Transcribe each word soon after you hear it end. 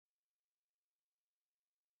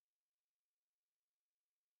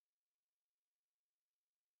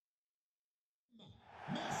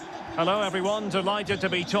Hello everyone, delighted to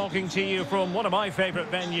be talking to you from one of my favourite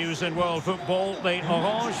venues in world football, the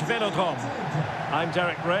Orange Velodrome. I'm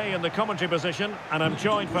Derek Ray in the commentary position, and I'm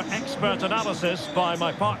joined for expert analysis by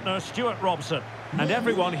my partner Stuart Robson. And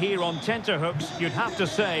everyone here on tenterhooks, you'd have to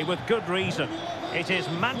say with good reason. It is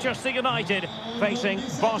Manchester United facing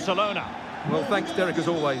Barcelona. Well, thanks Derek as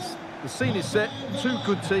always. The scene is set, two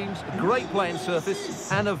good teams, a great playing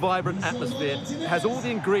surface and a vibrant atmosphere. It has all the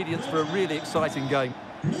ingredients for a really exciting game.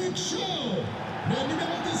 Le show, le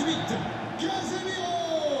numéro 18,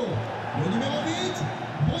 Casemiro, le numéro 8,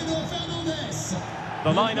 Bruno Fernandes.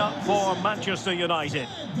 The lineup for Manchester United.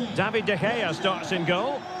 David De Gea starts in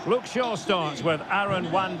goal. Luke Shaw starts with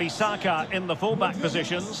Aaron Wan-Bissaka in the fullback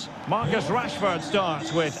positions. Marcus Rashford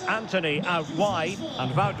starts with Anthony out wide,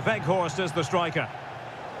 and Wout Weghorst is the striker.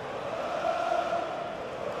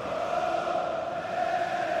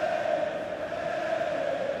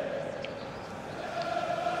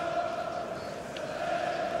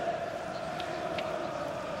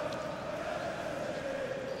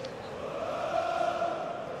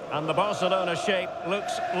 And the Barcelona shape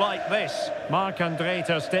looks like this. Marc-André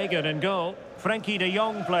ter Stegen in goal. Frenkie de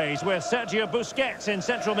Jong plays with Sergio Busquets in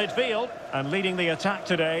central midfield. And leading the attack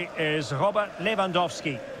today is Robert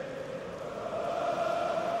Lewandowski.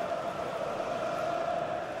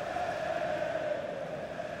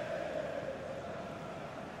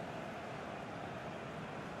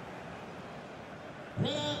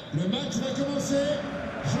 Voilà, le match va commencer.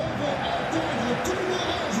 Je vais entendre tout le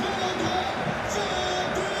monde jouer le grand. Faites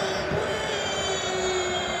du bruit!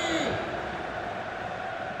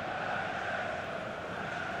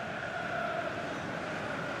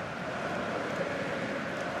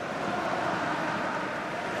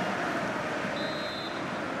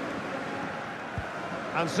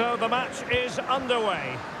 And so the match is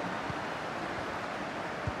underway.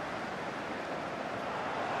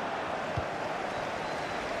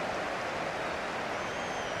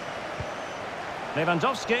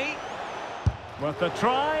 Lewandowski with the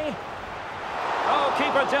try. Oh,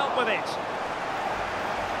 keeper dealt with it.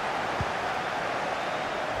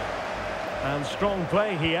 And strong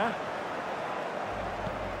play here.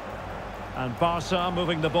 And Barca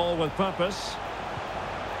moving the ball with purpose.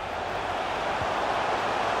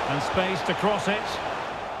 And space to cross it.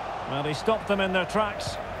 Well, he stopped them in their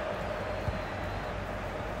tracks.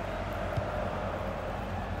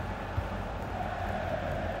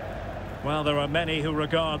 Well, there are many who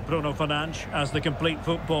regard Bruno Fernandes as the complete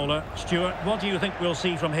footballer. Stuart, what do you think we'll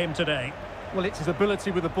see from him today? Well, it's his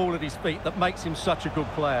ability with the ball at his feet that makes him such a good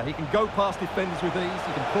player. He can go past defenders with ease,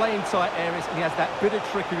 he can play in tight areas, and he has that bit of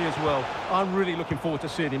trickery as well. I'm really looking forward to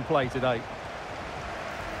seeing him play today.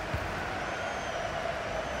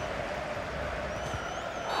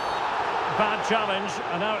 Bad challenge,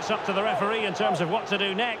 and now it's up to the referee in terms of what to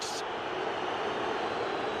do next.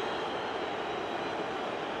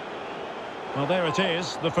 Well, there it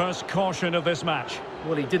is, the first caution of this match.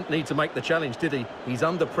 Well, he didn't need to make the challenge, did he? He's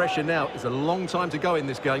under pressure now. It's a long time to go in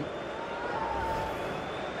this game.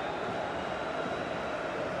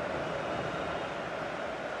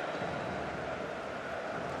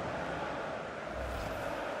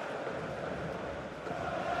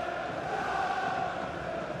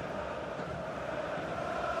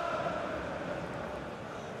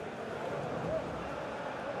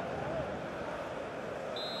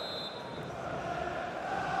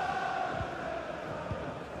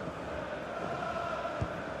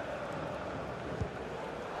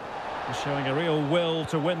 Showing a real will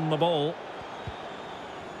to win the ball.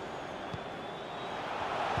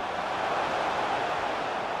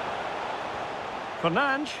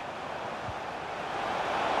 Fernandes.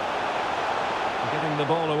 Giving the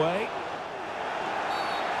ball away.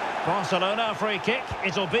 Barcelona free kick.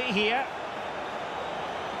 It'll be here.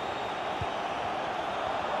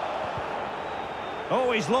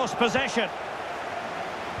 Oh, he's lost possession.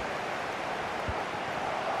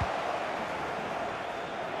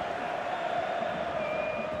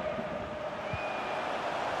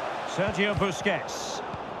 Sergio Busquets.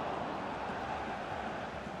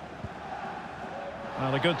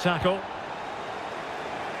 Well, a good tackle.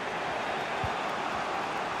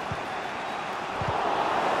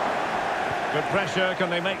 Good pressure. Can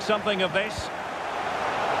they make something of this?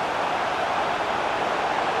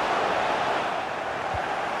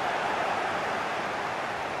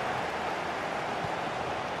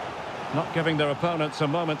 Not giving their opponents a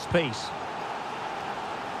moment's peace.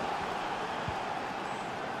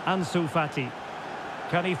 Ansu Fati.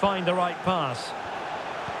 Can he find the right pass?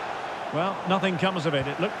 Well, nothing comes of it.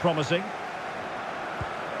 It looked promising.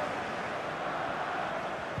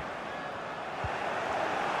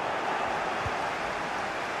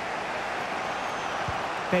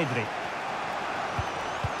 Pedri.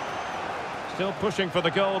 Still pushing for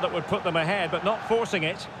the goal that would put them ahead, but not forcing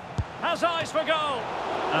it. Has eyes for goal.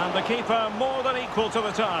 And the keeper more than equal to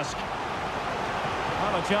the task.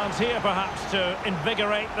 Well, a chance here perhaps to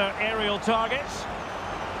invigorate their aerial targets.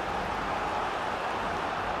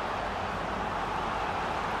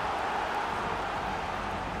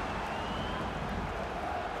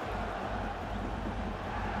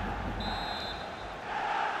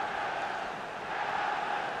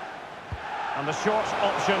 And the short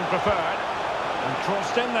option preferred. And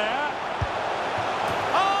crossed in there.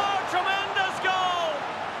 Oh, tremendous goal!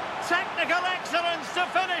 Technical excellence to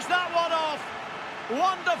finish that one off.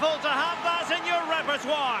 Wonderful to have that in your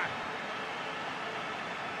repertoire.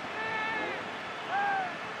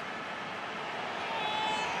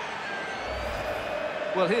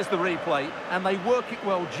 Well, here's the replay, and they work it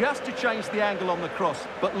well just to change the angle on the cross.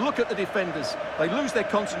 But look at the defenders. They lose their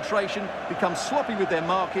concentration, become sloppy with their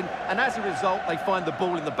marking, and as a result, they find the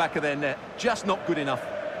ball in the back of their net. Just not good enough.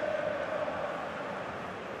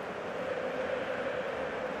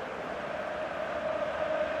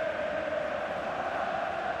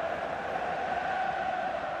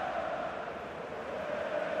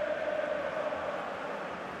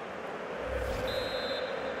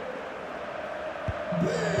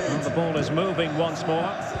 And the ball is moving once more.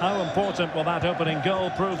 How important will that opening goal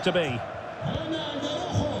prove to be?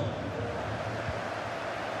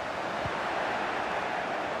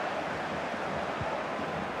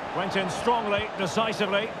 Went in strongly,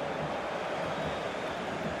 decisively.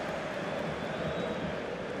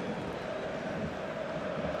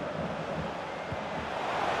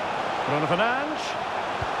 Bruno Fernandes.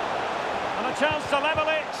 And a chance to level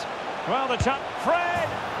it. Well, the chap, Fred.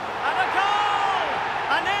 And a goal!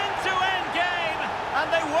 An end-to-end game,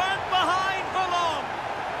 and they weren't behind for long.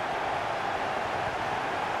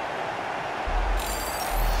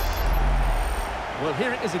 Well,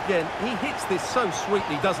 here it is again. He hits this so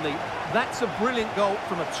sweetly, doesn't he? That's a brilliant goal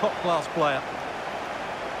from a top-class player.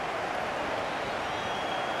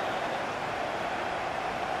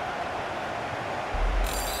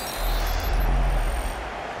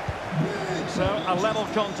 So, a level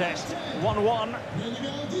contest, 1-1.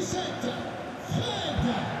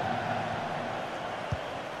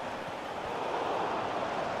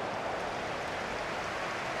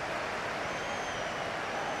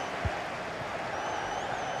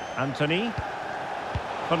 Anthony.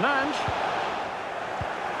 Fernandes.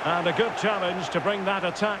 And a good challenge to bring that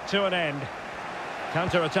attack to an end.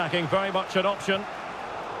 Counter-attacking very much an option.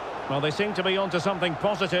 Well, they seem to be onto something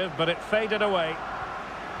positive, but it faded away.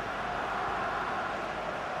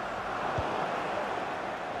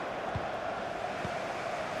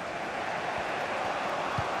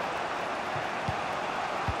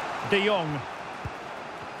 De Jong.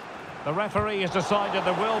 The referee has decided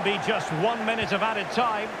there will be just 1 minute of added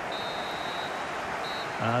time.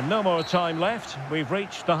 And no more time left. We've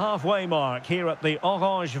reached the halfway mark here at the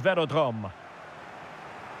Orange Velodrome.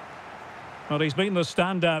 Well, he's been the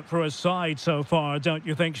standout for his side so far, don't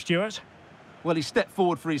you think, Stuart? Well, he stepped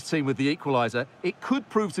forward for his team with the equaliser. It could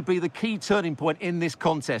prove to be the key turning point in this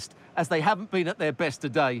contest, as they haven't been at their best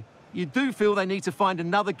today. You do feel they need to find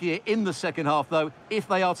another gear in the second half, though, if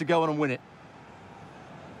they are to go on and win it.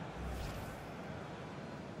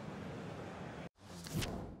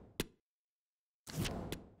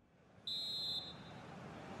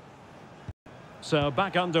 So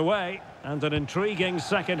back underway, and an intriguing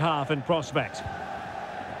second half in prospect.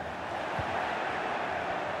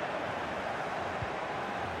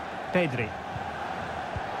 Pedri.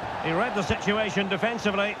 He read the situation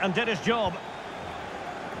defensively and did his job.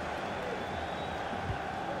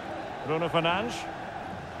 Bruno Fernandes.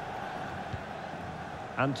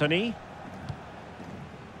 Anthony.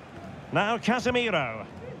 Now Casemiro.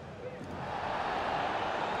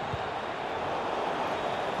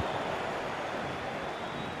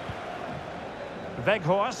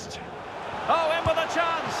 Weghorst. Oh, in with a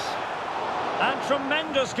chance. And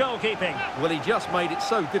tremendous goalkeeping. Well, he just made it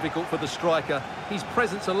so difficult for the striker. His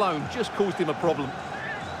presence alone just caused him a problem.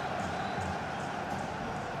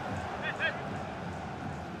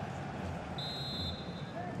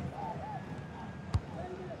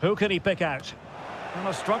 Who can he pick out? And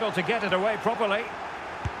a struggle to get it away properly.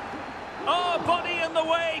 Oh, body in the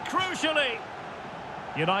way, crucially.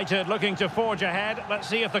 United looking to forge ahead. Let's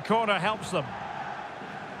see if the corner helps them.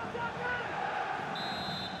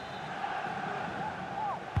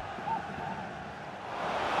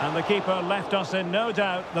 And the keeper left us in no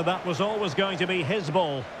doubt that that was always going to be his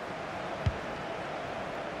ball.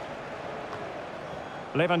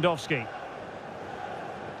 Lewandowski.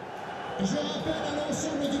 Je rappelle à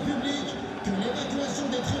l'ensemble du public que l'évacuation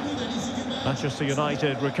des tribunes à l'issue du match. Manchester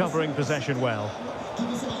United recovering possession well. Qui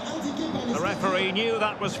vous sera indiqué par les The referee knew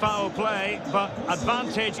that was foul play, but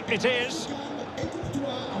advantage it is. et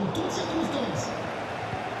Courtois en toutes circonstances.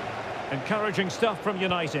 Encouraging stuff from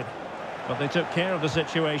United, but they took care of the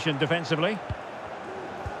situation defensively.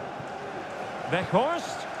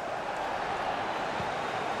 Weghorst.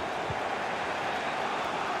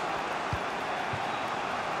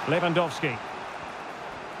 Lewandowski.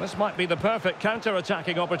 This might be the perfect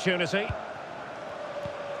counter-attacking opportunity.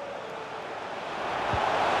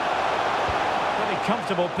 Pretty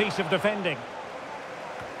comfortable piece of defending.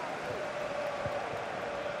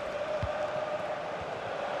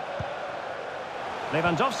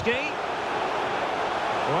 Lewandowski.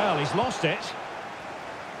 Well, he's lost it.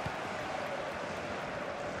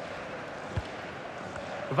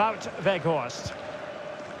 Wout Weghorst.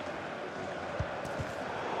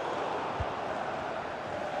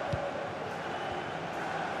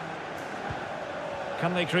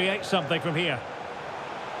 Can they create something from here?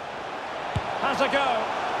 Has a go.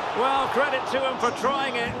 Well, credit to him for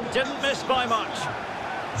trying it. Didn't miss by much.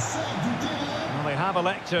 Well, they have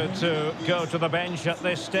elected to go to the bench at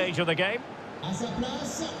this stage of the game. À sa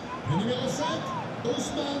place, le numéro 5,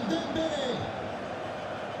 Ousmane Dembélé.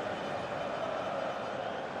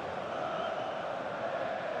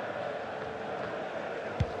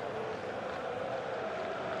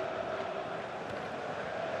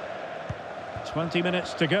 "20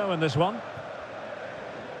 minutes to go in this one.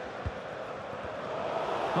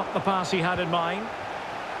 Not the pass he had in mind.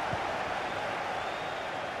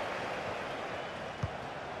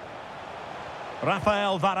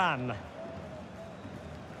 Rafael Varane.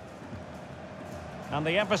 And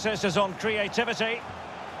the emphasis is on creativity.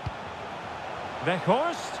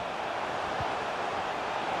 Weghorst.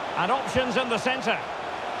 And options in the centre.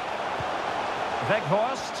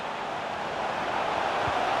 Weghorst.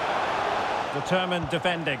 Determined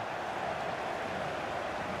defending.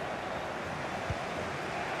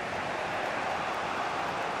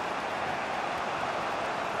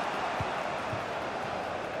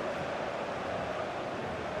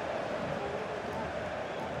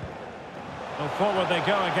 Well, forward they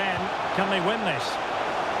go again. Can they win this?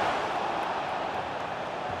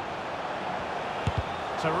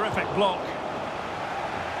 Terrific block.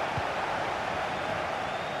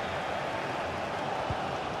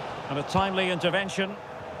 And a timely intervention.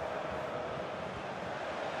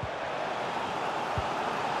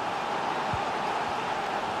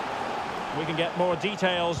 We can get more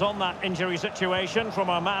details on that injury situation from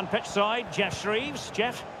our man pitch side, Jeff Shreves.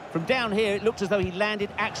 Jeff? From down here, it looks as though he landed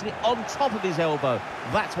actually on top of his elbow.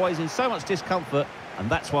 That's why he's in so much discomfort, and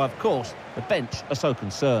that's why, of course, the bench are so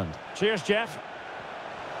concerned. Cheers, Jeff.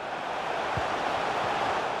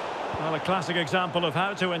 Well, a classic example of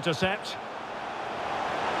how to intercept.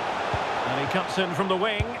 And he cuts in from the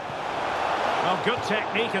wing. Well, good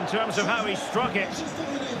technique in terms of how he struck it.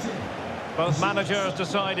 Both managers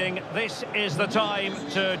deciding this is the time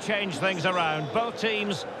to change things around. Both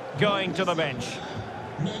teams going to the bench.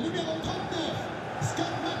 Le numéro 39,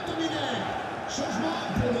 Scott McTominay. Changement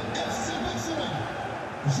pour le FC Barcelone.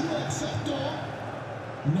 Joueur sortant,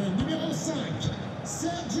 le numéro 5,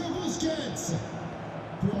 Sergio Busquets.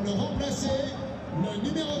 Pour le remplacer, le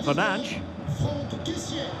numéro 19, Fernandes. Franck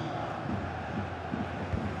Kessié.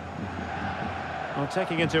 Well,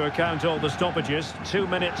 taking into account all the stoppages, 2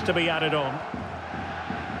 minutes to be added on.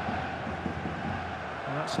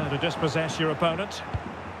 Well, that's how to dispossess your opponent.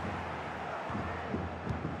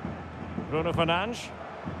 Bruno Fernandes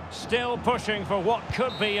still pushing for what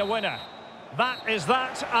could be a winner. That is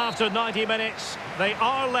that after 90 minutes. They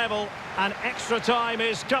are level and extra time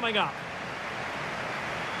is coming up.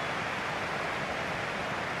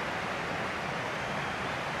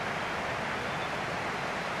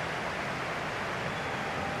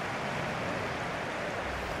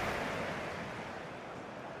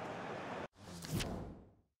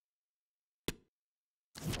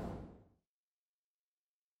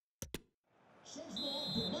 Changement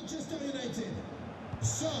pour Manchester United.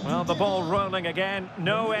 Well, the ball rolling again,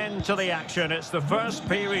 no end to the action. It's the first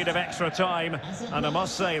period of extra time, and I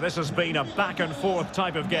must say this has been a back-and-forth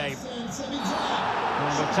type of game.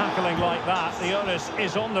 And with tackling like that, the onus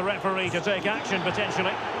is on the referee to take action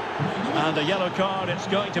potentially. And a yellow card it's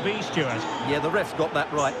going to be, Stuart. Yeah, the ref's got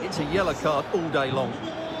that right. It's a yellow card all day long.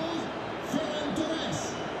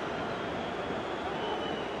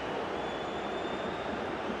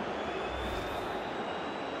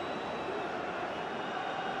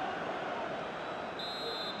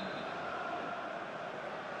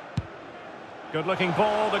 Good-looking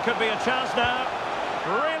ball. There could be a chance now.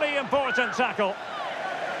 Really important tackle.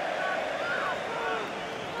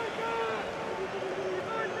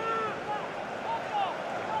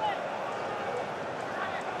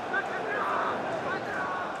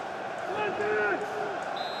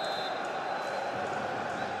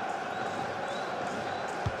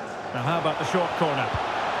 Now how about the short corner?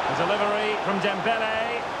 The delivery from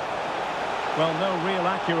Dembele. Well, no real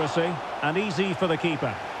accuracy, and easy for the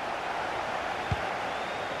keeper.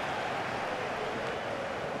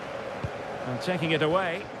 And taking it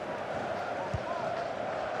away.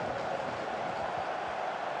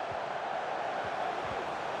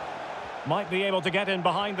 Might be able to get in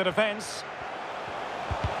behind the defence.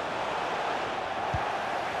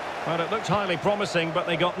 Well, it looked highly promising, but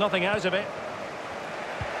they got nothing out of it.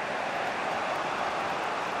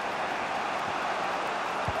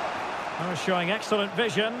 Oh, showing excellent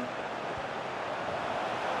vision.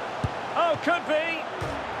 Oh, could be.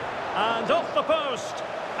 And off the post.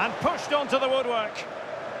 And pushed onto the woodwork.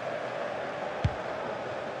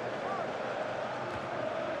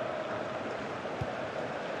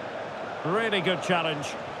 Really good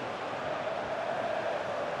challenge.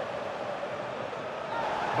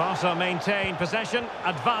 Barca maintain possession,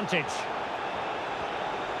 advantage.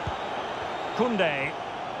 Koundé.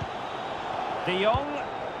 De Jong.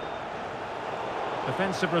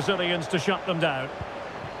 Defensive Brazilians to shut them down.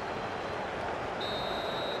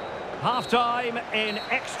 Half-time in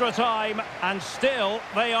extra time, and still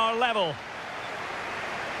they are level.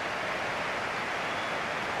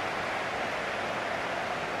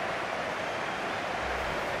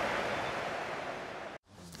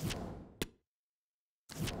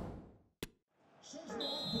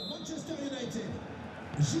 Changement pour Manchester United.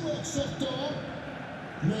 Joueur sortant,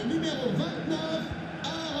 le numéro 29,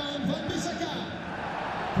 Aaron Wan-Bissaka.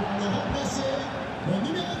 Pour le remplacer, le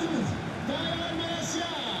numéro 12, Tyrone Malacia.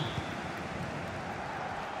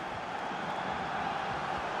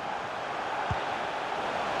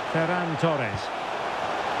 Ferran Torres.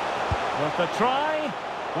 Worth a try.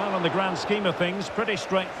 Well, in the grand scheme of things, pretty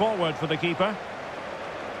straightforward for the keeper.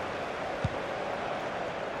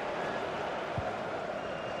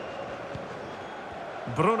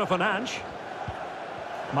 Bruno Fernandes.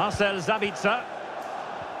 Marcel Sabitzer.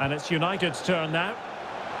 And it's United's turn now.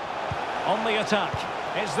 On the attack.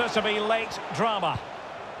 Is there to be late drama?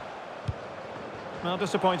 Well,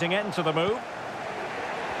 disappointing end to the move.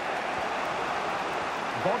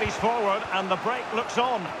 Bodies forward and the break looks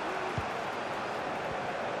on.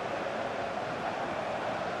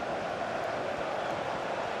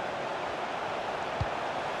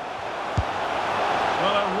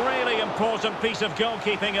 Well, a really important piece of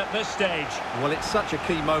goalkeeping at this stage. Well, it's such a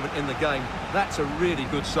key moment in the game. That's a really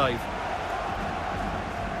good save.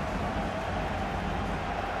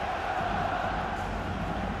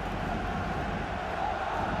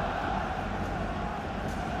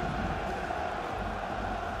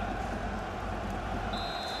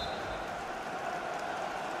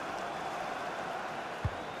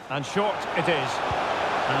 And short it is.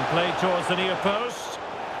 And played towards the near post.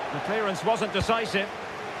 The clearance wasn't decisive.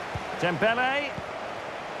 Dembele.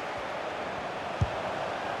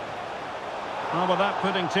 Oh, without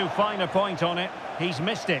putting too fine a point on it, he's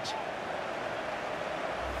missed it.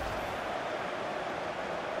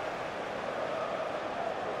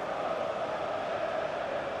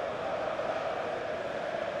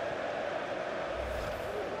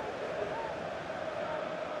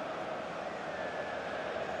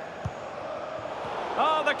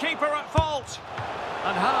 Oh, the keeper at fault.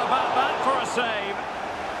 And how about that for a save?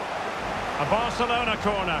 A Barcelona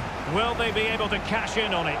corner. Will they be able to cash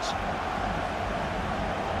in on it?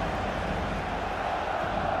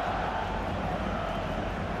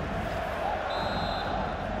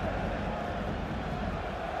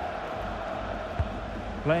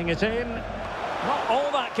 Playing it in. Not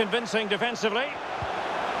all that convincing defensively.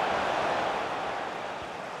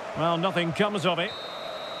 Well, nothing comes of it.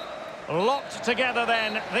 Locked together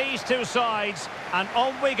then, these two sides, and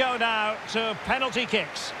on we go now to penalty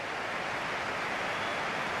kicks.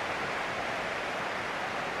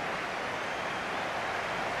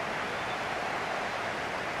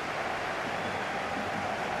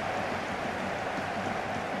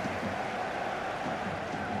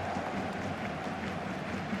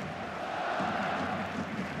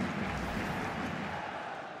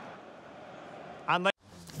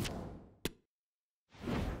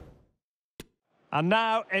 And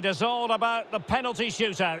now it is all about the penalty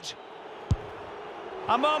shootout.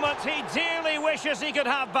 A moment he dearly wishes he could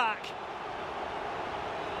have back.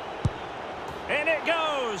 In it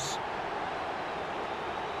goes.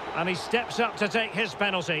 And he steps up to take his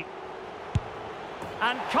penalty.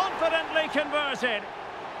 And confidently converted.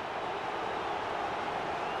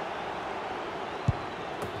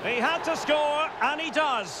 He had to score, and he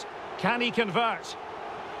does. Can he convert?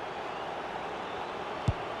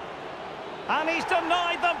 And he's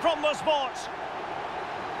denied them from the spot.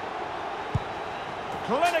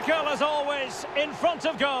 Clinical as always, in front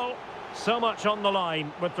of goal. So much on the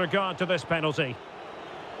line with regard to this penalty.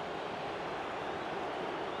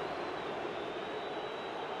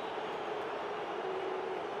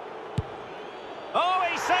 Oh,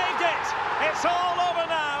 he saved it! It's all over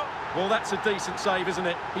now! Well, that's a decent save, isn't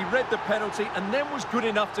it? He read the penalty and then was good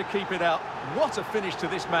enough to keep it out. What a finish to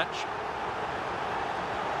this match.